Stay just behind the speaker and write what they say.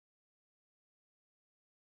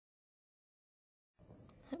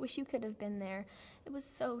wish you could have been there. It was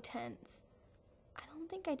so tense. I don't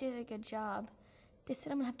think I did a good job. They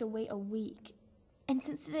said I'm gonna have to wait a week. And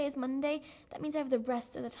since today is Monday, that means I have the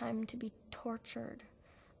rest of the time to be tortured.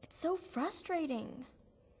 It's so frustrating.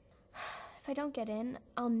 If I don't get in,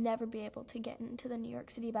 I'll never be able to get into the New York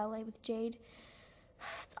City Ballet with Jade.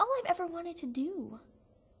 It's all I've ever wanted to do.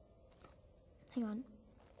 Hang on.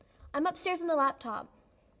 I'm upstairs on the laptop.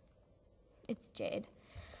 It's Jade.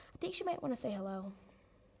 I think she might want to say hello.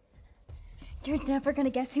 You're never gonna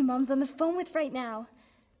guess who Mom's on the phone with right now.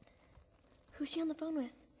 Who's she on the phone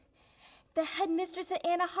with? The headmistress at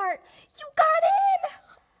Anna Hart. You got in!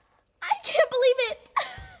 I can't believe it!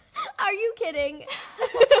 Are you kidding?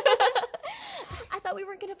 I thought we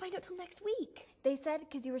weren't going to find out till next week. They said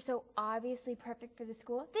because you were so obviously perfect for the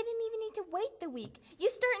school, they didn't even need to wait the week. You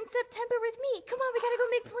start in September with me. Come on, we gotta go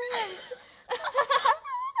make plans.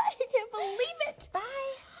 I can't believe it.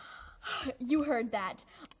 Bye. You heard that.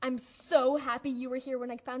 I'm so happy you were here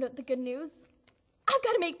when I found out the good news. I've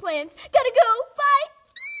got to make plans. Gotta go.